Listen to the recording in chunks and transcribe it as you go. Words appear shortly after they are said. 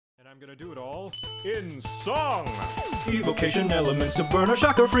I'm gonna do it all in song! Evocation elements to burn or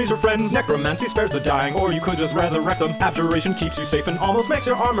shock or freeze your friends. Necromancy spares the dying, or you could just resurrect them. Abjuration keeps you safe and almost makes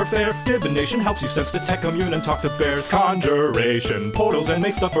your armor fair. Divination helps you sense, detect, commune, and talk to bears. Conjuration, portals and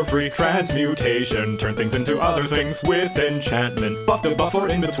make stuff for free. Transmutation, turn things into other things. With enchantment, buff to buff or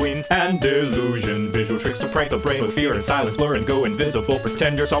in between. And illusion, visual tricks to prank the brain with fear and silence. Blur and go invisible,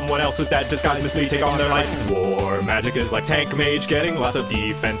 pretend you're someone else's dad. Disguise, mislead, take on their life. War magic is like tank mage, getting lots of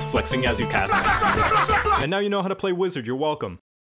defense, flexing as you cast. And now you know how to play wizard, you're welcome.